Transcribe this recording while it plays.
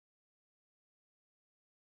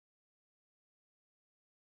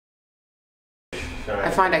I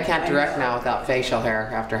find I can't direct now without facial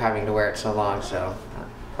hair after having to wear it so long, so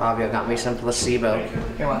Fabio got me some placebo.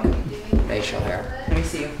 You're welcome. Facial hair. Let me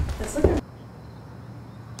see you. This is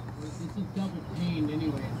double pained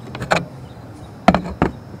anyway.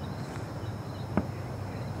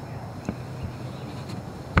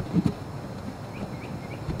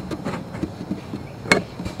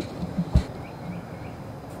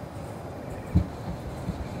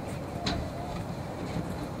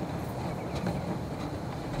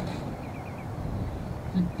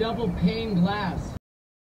 The double pane glass.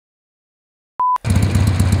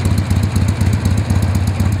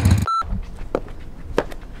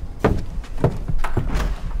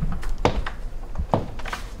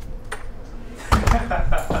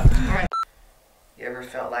 You ever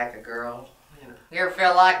felt like a girl? You ever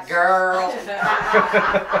felt like a girl?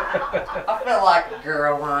 I felt like a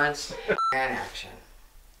girl once. And action.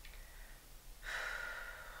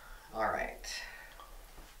 All right.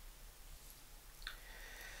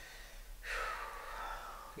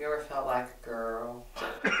 You ever felt like a girl?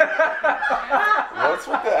 What's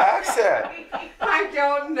with the accent? I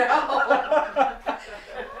don't know.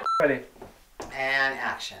 Ready. And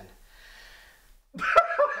action.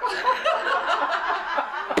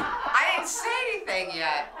 I didn't say anything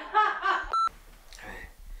yet.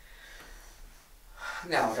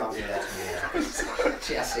 No, don't do that to me,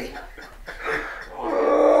 Jesse.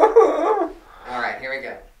 All right, here we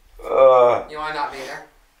go. You want to not be there?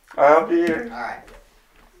 I'll be here. All right.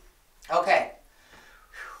 Okay.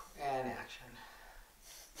 And action.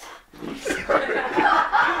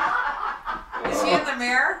 Is he in the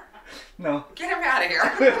mirror? No. Get him out of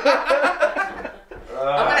here.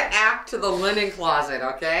 I'm going to act to the linen closet,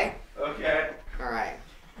 okay? Okay. All right.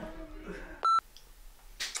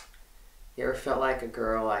 You ever felt like a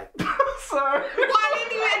girl like... Sorry. Why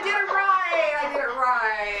didn't you? I did it right. I did it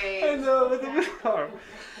right. I know, with the guitar.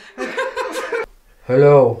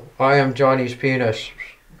 Hello, I am Johnny's penis.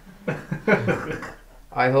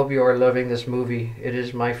 I hope you are loving this movie. It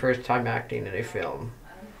is my first time acting in a film.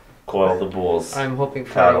 Coil the bulls. I'm hoping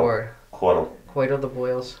for an award. Coil. Coil the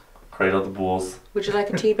boils. Cradle the bulls. Would you like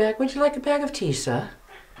a tea bag? Would you like a bag of tea, sir?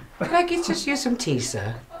 Could I get just you some tea,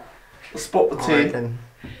 sir? Spot the tea. Right, then.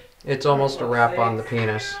 It's almost a wrap on the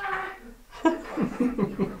penis.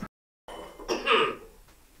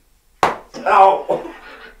 Ow!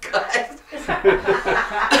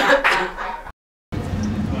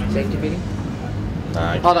 Safety meeting?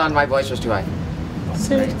 Nah, Hold on, my voice was too high.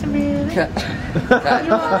 Safety meeting. Cut. Cut.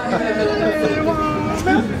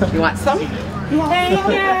 You want some? Hey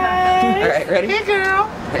guys. Alright, ready? Hey girl.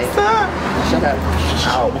 Hey. What's up? Shut up.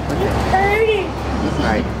 Ow. Hurting.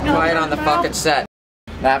 Alright, quiet on the fucking set.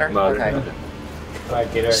 Louder? Louder. Okay. Alright,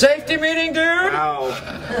 get her. Safety meeting, dude! Ow.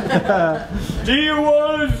 Do you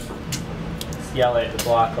want to... Yell at the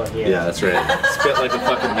block on here. Yeah, that's right. Spit like a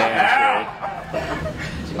fucking man.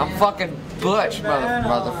 I'm fucking Butch,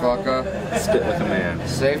 motherfucker. Spit like a man.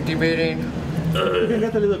 Safety meeting.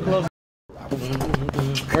 Get a little closer.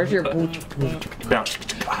 Where's your Bounce.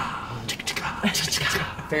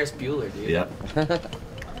 Ferris Bueller, dude? Yep.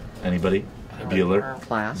 Anybody? Bueller?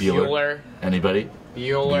 Class. Bueller? Anybody?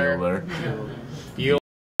 Bueller. Bueller.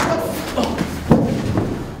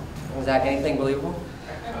 Was that anything believable?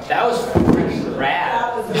 That was freaking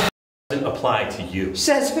rad. Doesn't apply to you.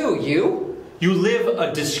 Says who? You? You live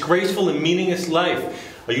a disgraceful and meaningless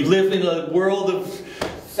life. You live in a world of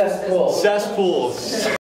cesspools.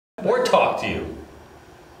 Or talk to you.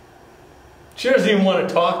 She doesn't even want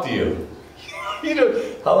to talk to you. You know,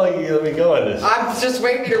 how long are you let me go on this? I'm just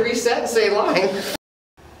waiting to reset and say line.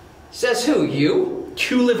 Says who? You?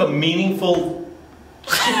 You live a meaningful...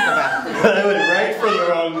 I went right for the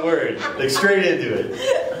wrong word. Like straight into it.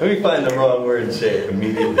 Let me find the wrong word and say it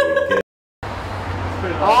immediately. Okay?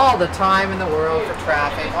 All the time in the world for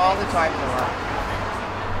traffic. All the time in the world.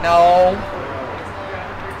 No.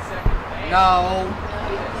 No.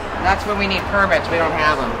 That's when we need permits. We don't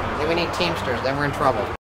have them. Then we need Teamsters. Then we're in trouble.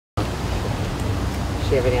 Does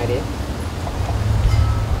she have any idea?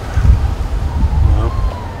 No.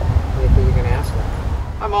 What do you think you're going to ask her?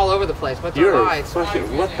 I'm all over the place. What's You're our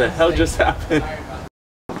fucking... What the hell just happened?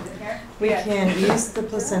 We can use the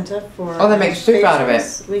placenta for... Oh, they make soup out of it.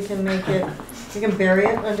 facials. We can make it... We can bury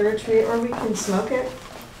it under a tree, or we can smoke it.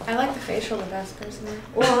 I like the facial the best, personally.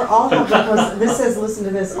 Or I'll have the placenta... This says, listen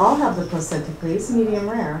to this, I'll have the placenta, please, medium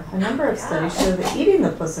rare. A number of studies show that eating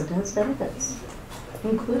the placenta has benefits,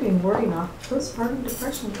 including warding off postpartum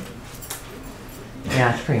depression.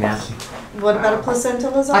 Yeah, it's pretty nasty. What about a placenta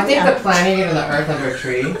lasagna? I think that planting it in the earth under a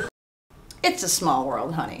tree. It's a small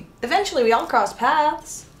world, honey. Eventually we all cross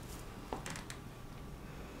paths.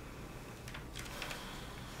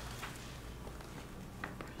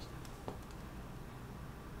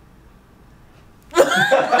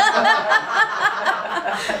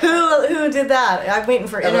 who did that? I'm waiting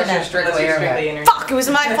for internet. Strictly internet. Fuck, it was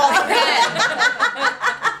my fault again.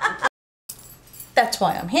 That's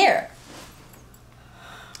why I'm here.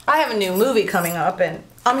 I have a new movie coming up, and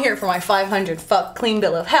I'm here for my 500 fuck clean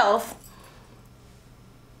bill of health.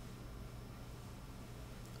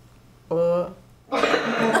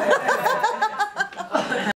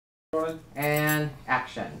 And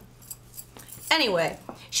action. Anyway,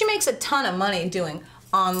 she makes a ton of money doing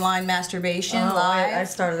online masturbation live. I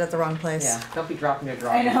started at the wrong place. Yeah, don't be dropping your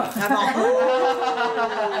draw. I know.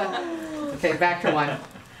 Okay, back to one.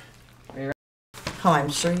 Oh, I'm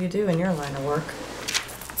sure you do in your line of work.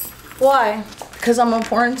 Why? Because I'm a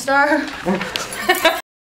porn star?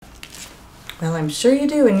 Well, I'm sure you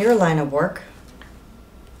do in your line of work.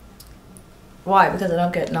 Why? Because I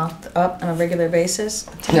don't get knocked up on a regular basis?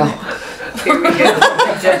 No. Here we go.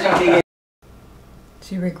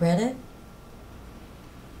 Do you regret it?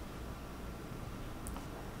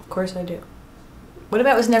 Of course I do. What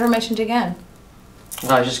about was never mentioned again? No,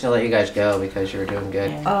 I was just gonna let you guys go because you were doing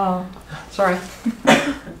good. Oh. Sorry.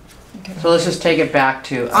 So let's just take it back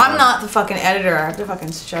to. I'm not the fucking editor. I have to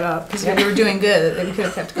fucking shut up. Because if you were doing good, then we could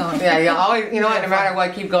have kept going. Yeah, you always, you know what? No matter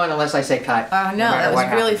what, keep going unless I say cut. No, that was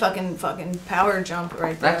what really happens. fucking power jump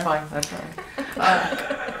right there. That's fine. That's fine.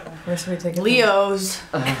 Where should we take it? Leo's.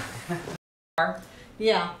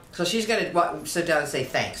 Yeah. So she's gonna sit down and say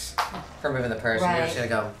thanks for moving the purse, and you're just gonna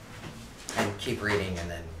go and keep reading, and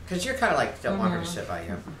then because you're kind of like don't want her to sit by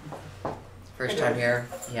you. First time here,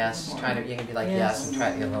 yes. You can be like yes, and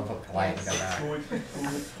try to get a little bit polite and go back.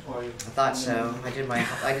 I thought so. I did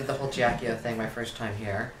the whole Jackie-O thing my first time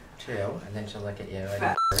here too, and then she'll look at you and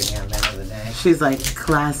again the end of the day. She's like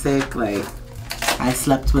classic, like I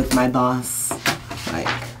slept with my boss, like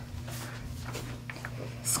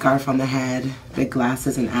scarf on the head, big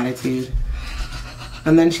glasses and attitude.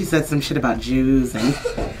 And then she said some shit about Jews, and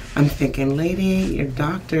I'm thinking, lady, your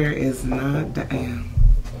doctor is not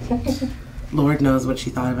Lord knows what she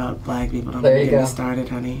thought about black people. Don't even get me started,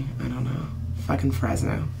 honey. I don't know. Fucking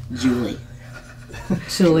Fresno. Julie.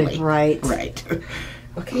 Julie, right. Right.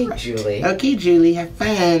 Okay, Julie. Okay, Julie, have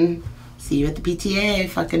fun. See you at the PTA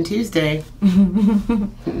fucking Tuesday.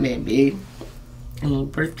 Maybe a little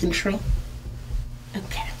birth control.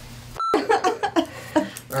 Okay.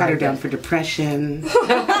 Got her down for depression. Fucking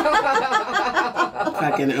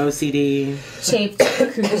OCD. Chafed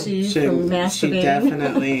coochie from masturbating. She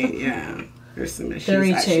definitely, yeah. There's some issues.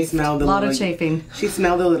 Very She chafed. smelled a lot of chafing. She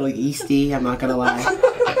smelled a little yeasty, I'm not gonna lie.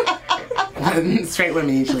 Straight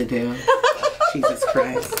women usually do. Jesus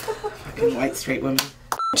Christ. Fucking white straight women.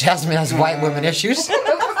 Jasmine has white women issues.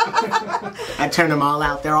 I turn them all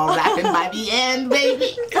out. They're all rapping by the end,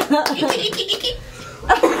 baby.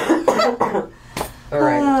 All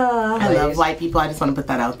right. I love white people. I just want to put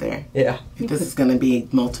that out there. Yeah. This is going to be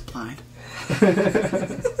multiplied.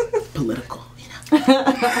 Political, you know.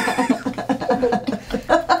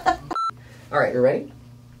 All right, you ready?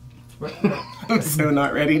 I'm so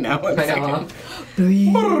not ready now. One second.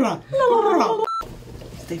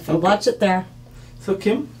 Stay focused. Watch it there. So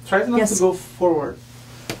Kim, try not to go forward.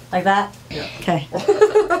 Like that? Yeah. Okay.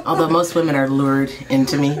 Although most women are lured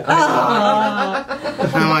into me. I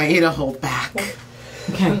want you to hold back.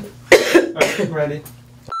 Okay. Alright, I'm ready.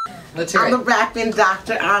 Let's hear I'm it. the rapping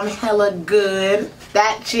doctor. I'm hella good.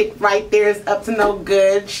 That chick right there is up to no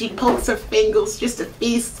good. She pokes her fingers just to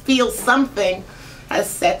feel something. Has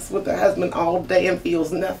sex with her husband all day and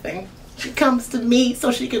feels nothing. She comes to me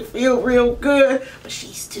so she can feel real good, but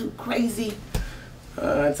she's too crazy.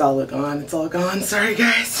 It's all gone. It's all gone. Sorry,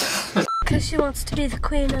 guys. Because she wants to be the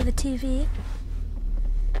queen of the TV.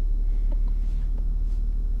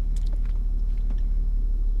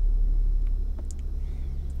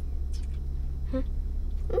 Who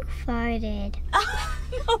farted?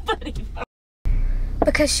 Nobody.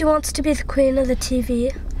 Because she wants to be the queen of the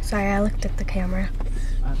TV. Sorry, I looked at the camera.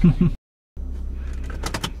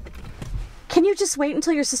 Can you just wait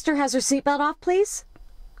until your sister has her seatbelt off, please?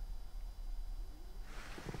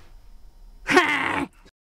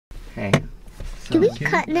 Okay. So, Do we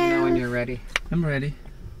cut now? when you're ready. I'm ready.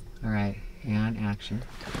 All right, and action.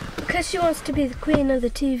 Because she wants to be the queen of the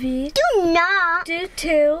TV. Do not. Do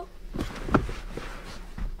too.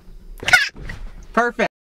 Perfect.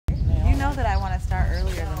 You know that I want to start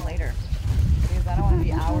earlier than later. Because I don't want to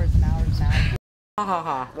be hours and hours and hours. Ha ha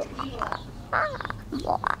ha.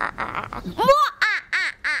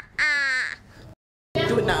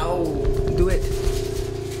 Do it now. Do it.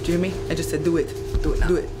 Do you hear me? I just said do it. Do it now.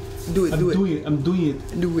 Do it. Do it. Do it. I'm doing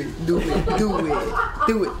it. Do it. Do it. Do it.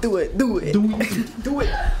 Do it. Do it. Do it. Do it. Do it.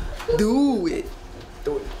 Do it.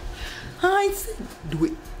 Do it. I said do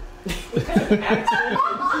it.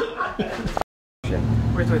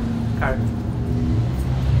 Bloopers with cars.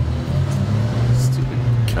 Stupid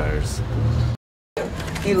cars.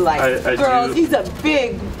 He likes girls. He's a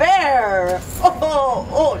big bear.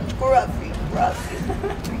 Oh, scruffy,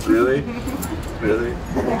 scruffy. Really? Really?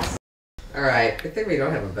 Alright, I think we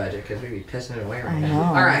don't have a budget because we'd be pissing it away right I now. know.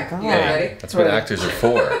 Alright, you guys ready? That's what actors are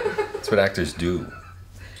for. That's what actors do.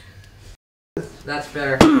 That's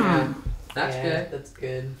better. Yeah. That's good. That's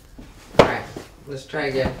good. Alright, let's try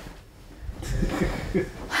again.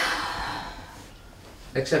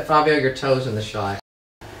 Except Fabio, your toes in the shot.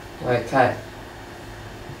 Alright, cut.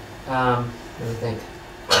 Let me think.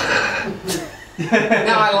 No,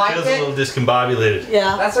 I liked Feels it. a little discombobulated.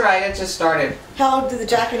 Yeah. That's alright, it just started. How did the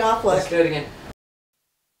jacking off look? Let's do it again.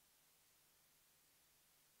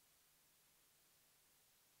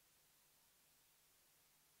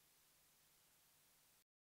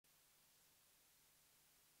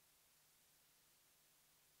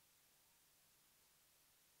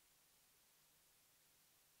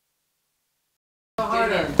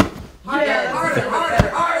 Harder. Harder.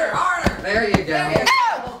 There you go.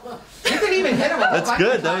 You could even hit him with That's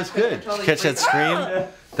good. That was good. Totally Catch that scream?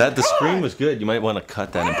 The scream was good. You might want to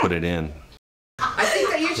cut that and put it in. I think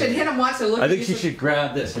that you should hit him once and look I at think she should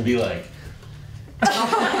grab this and be like. I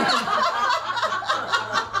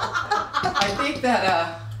think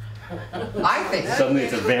that, I think that. Suddenly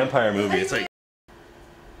it's a vampire movie. It's like.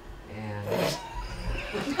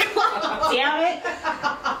 Damn it!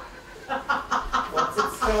 Once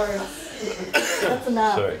it starts. That's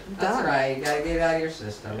enough. Sorry. That's alright, you gotta get it out of your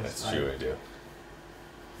system. Yeah, that's true, I do.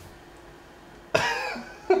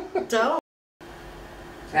 Don't.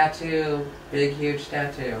 Tattoo, big, huge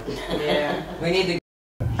tattoo. Yeah. We need to.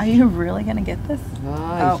 Are you really gonna get this?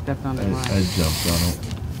 Oh, you stepped on the line. I jumped on it.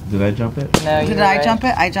 Did I jump it? No, Did I jump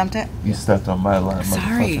it? I jumped it. You stepped on my line.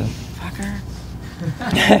 Sorry, motherfucker.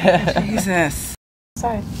 fucker. Jesus.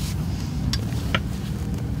 Sorry.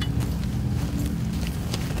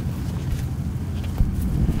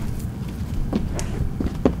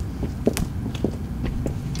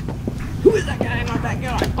 Who is that guy in my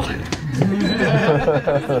backyard?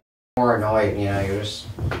 More annoyed, you know, you're just.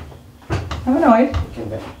 I'm annoyed.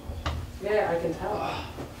 Yeah, I can tell.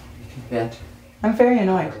 You can vent. I'm very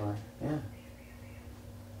annoyed. Yeah.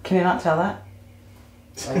 Can you not tell that?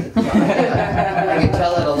 I can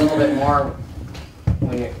tell it a little bit more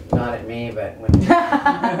when you're not at me, but when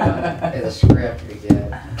you're in the script, we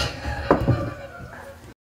get.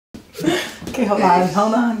 Okay, hold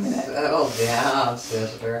on a minute. Settle down,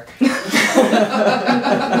 sister.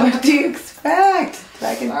 What do you expect?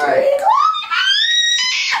 Back in Alright.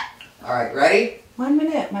 Alright, ready? 1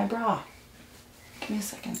 minute, my bra. Give me a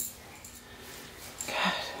second.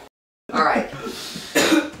 God. Alright.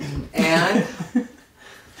 And.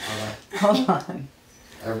 Hold on.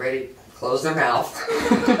 Everybody, close their mouth.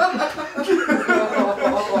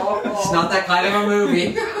 It's not that kind of a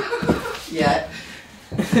movie. Yet.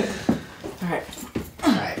 Alright.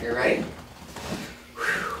 Alright, you ready?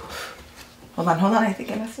 Hold on, I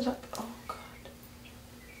think I messed it up. Oh,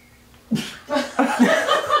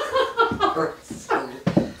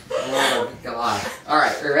 Oh, God.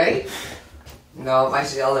 Alright, you ready? No, I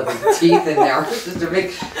see all the big teeth in there. It's just a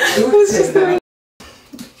big tooth in there.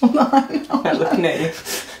 Hold on. I'm not looking at you.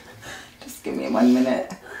 Just give me 1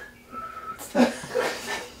 minute.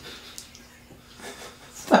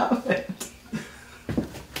 Stop it.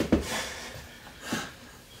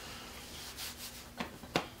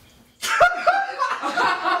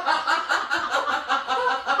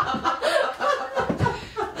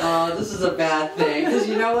 Oh, this is a bad thing, because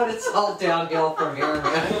you know what? It's all downhill from here,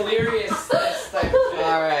 man. Delirious.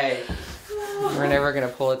 Alright. We're never going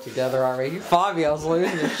to pull it together, are we? Fabio's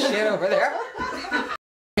losing his shit over there.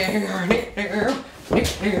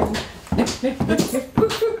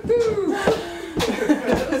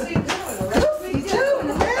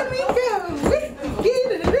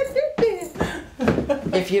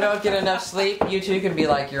 If you don't get enough sleep, you two can be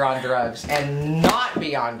like you're on drugs and not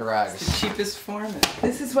be on drugs. It's the cheapest form.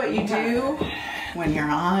 This is what you do when you're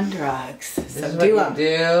on drugs. This is what you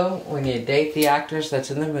do when you date the actress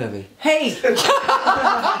that's in the movie. Hey! You didn't see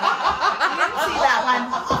that one.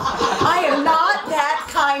 I am not that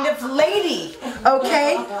kind of lady.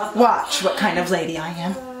 Okay? Watch what kind of lady I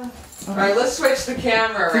am. Alright, let's switch the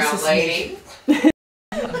camera around, lady.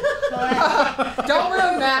 Don't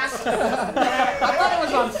ruin mask. I thought it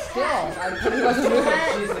was on still. He wasn't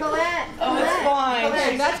moving. Colette. Oh, it's fine.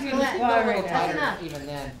 Okay, that's good. Colette. Go a little That's tighter enough. even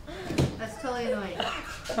then. That's totally annoying.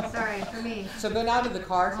 Sorry, for me. So go now to the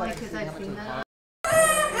car. So Only because I've seen that.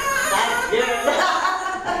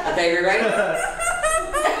 Okay, you ready? That's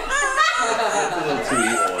a little too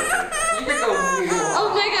evil, I think. You can go. Oh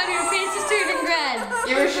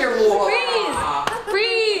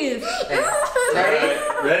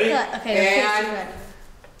Okay. And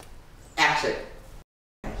action.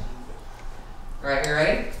 Alright, you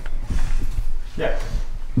ready? Yeah.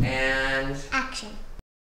 And action.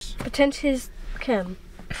 Pretend she's Kim.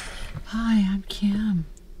 Hi, I'm Kim.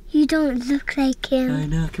 You don't look like Kim. I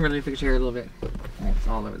know. Come here, let me fix your hair a little bit. It's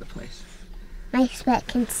all over the place. My sweat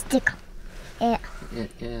can stick. Yeah.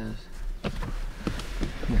 It is. Come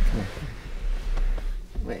here, come here.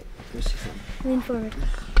 Wait, let me see something. Lean forward.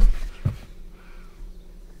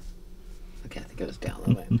 Okay, I think it goes down a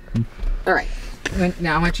little bit. Alright.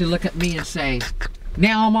 Now I want you to look at me and say,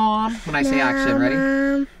 now, Mom, when I say action.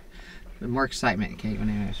 Ready? With more excitement. Okay, when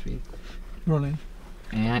I speed. Rolling.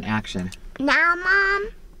 And action. Now, Mom.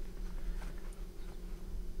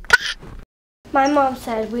 My mom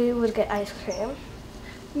said we would get ice cream.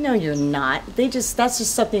 No, you're not. That's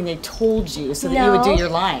just something they told you so that you would do your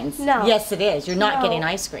lines. No. Yes, it is. You're not No. getting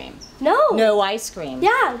ice cream. No. No ice cream.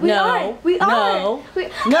 Yeah, we are. We are. No.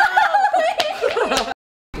 No.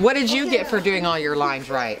 What did you get for doing all your lines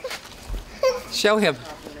right? Show him.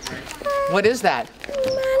 What is that?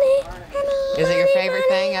 Is it your favorite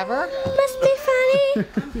thing ever? Must be funny.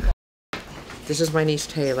 This is my niece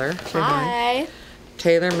Taylor. Say Hi.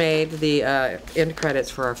 Taylor made the end credits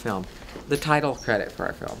for our film. The title credit for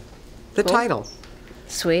our film. The title.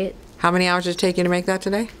 Sweet. How many hours did it take you to make that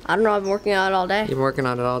today? I don't know. I've been working on it all day. You've been working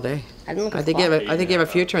on it all day. I didn't look I think you have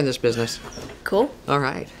a future in this business. Cool. All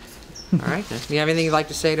right. All right. Do you have anything you'd like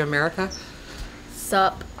to say to America?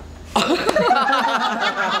 Sup.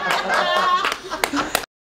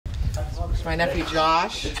 It's my nephew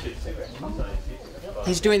Josh.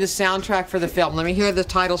 He's doing the soundtrack for the film. Let me hear the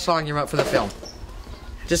title song you wrote for the film.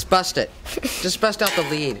 Just bust it. Just bust out the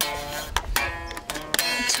lead.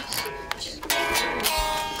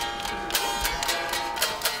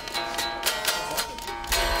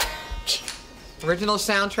 Original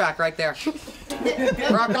soundtrack right there.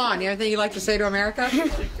 Rock on. You have anything you'd like to say to America?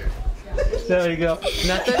 There you go.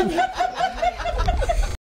 Nothing?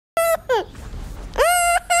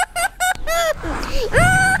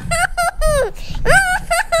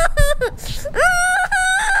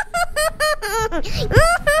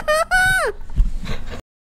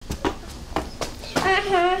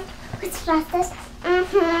 Who's the fastest?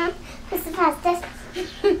 Who's the fastest?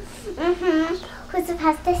 Who's the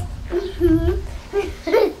fastest? Who's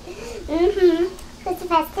the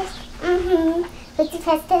fastest? Who's the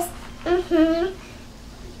fastest?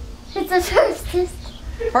 Who's the fastest?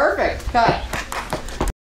 Perfect. Cut.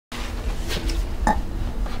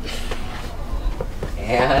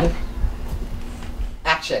 And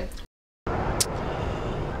action.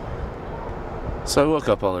 So I woke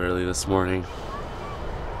up all early this morning.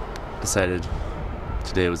 Decided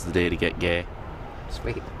today was the day to get gay.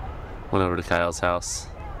 Sweet. Went over to Kyle's house.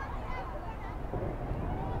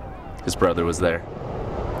 His brother was there.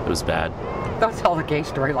 It was bad. Don't tell the gay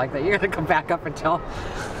story like that. You're gonna come back up and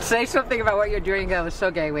say something about what you're doing. It was so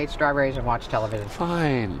gay. Wait strawberries and watch television.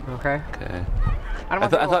 Fine. Okay. Okay. I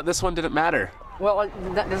thought this one didn't matter. Well,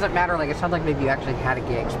 that doesn't matter. Like, it sounds like maybe you actually had a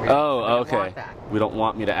gay experience. Oh, okay. Want that. We don't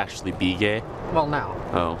want me to actually be gay? Well, no.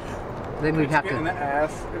 Oh. Then we'd have to. In the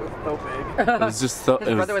ass. It was so big. It was just so.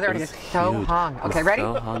 His brother was there and he was so huge. hung. It was Okay, ready?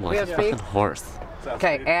 So hung We like have a speed? fucking horse.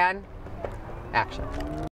 Okay, and action.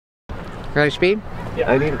 Ready, speed? Yeah.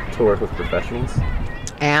 I need to work with professionals.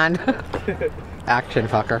 And action,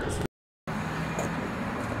 fucker.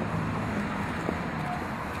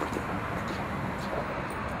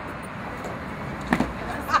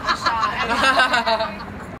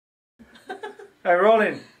 All right,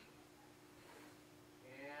 rolling. And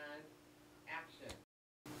action.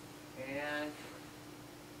 And.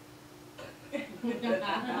 Look at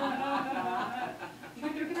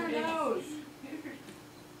our nose.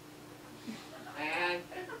 And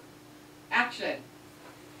action.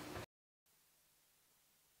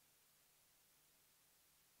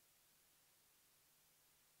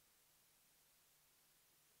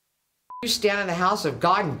 You stand in the house of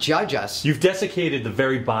God and judge us. You've desiccated the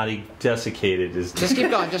very body desiccated is. Just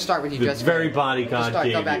keep going. Just start with you. The Desecrated. very body Just God start,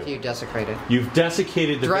 gave go back you. to you. Desecrated. You've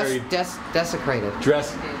desiccated the very. Desecrated.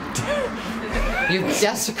 Dress. You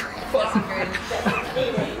desecrated.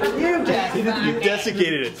 You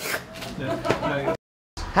desiccated it.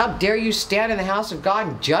 How dare you stand in the house of God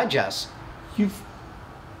and judge us? You've.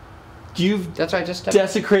 That's right. Just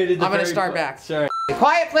desecrated the I'm gonna very start back. Sorry.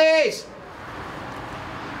 Quiet, please.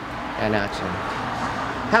 And action.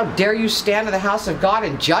 How dare you stand in the house of God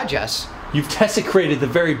and judge us? You've desecrated the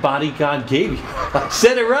very body God gave you. I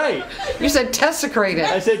said it right. You said desecrated.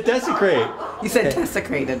 I said desecrate. You said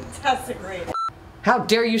desecrated. Desecrated. How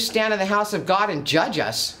dare you stand in the house of God and judge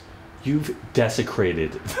us? You've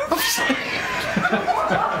desecrated.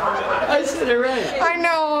 Get it right. I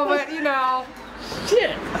know, but you know.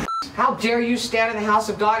 Shit. How dare you stand in the house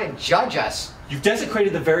of God and judge us? You've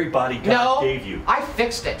desecrated the very body God gave you. I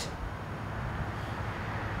fixed it.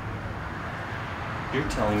 You're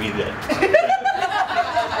telling me that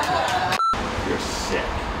you're sick.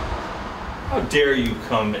 How dare you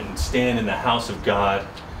come and stand in the house of God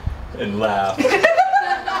and laugh?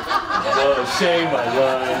 Oh, shame, my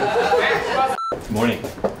love. Good morning.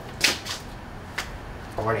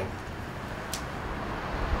 Morning.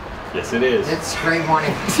 Yes, it is. It's great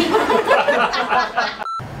morning.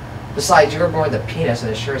 Besides, you were born with a penis, and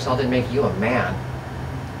it sure as hell didn't make you a man.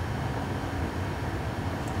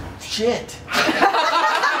 Shit.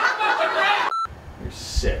 You're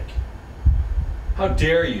sick. How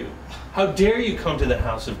dare you? How dare you come to the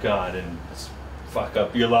house of God and fuck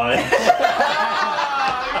up your life?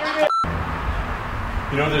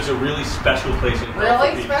 You know, there's a really special place in hell.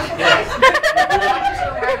 Really special place?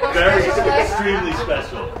 Very extremely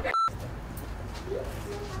special.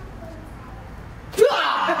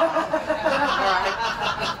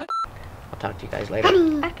 I'll talk to you guys later.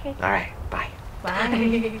 Okay. All right, bye.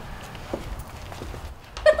 Bye.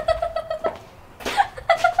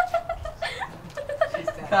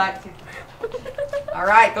 Cut. All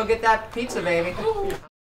right, go get that pizza, baby.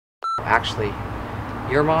 Actually,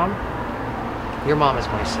 your mom is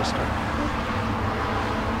my sister.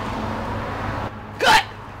 Good.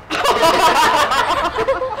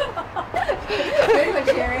 Very much,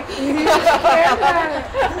 Jerry.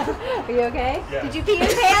 Are you okay? Yeah. Did you pee your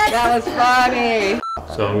pants? That was funny.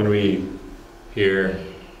 So I'm gonna be here,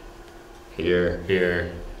 here,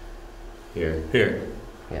 here, here, here.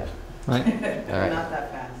 Yeah. Right. All right. Not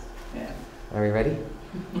that fast. Yeah. Are we ready?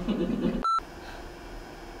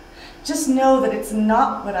 Just know that it's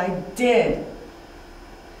not what I did.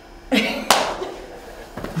 What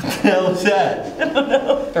the hell was that? I don't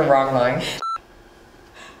know. The wrong line.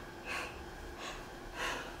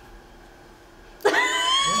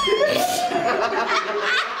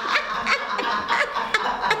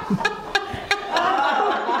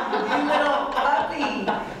 You little puppy.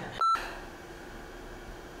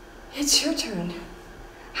 It's your turn.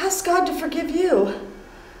 Ask God to forgive you.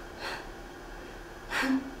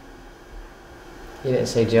 You didn't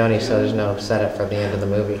say Joni, so there's no setup for the end of the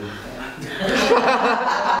movie.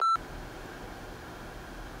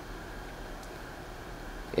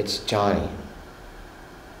 It's Johnny.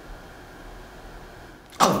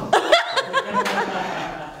 Oh.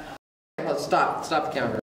 Stop the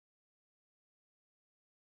camera.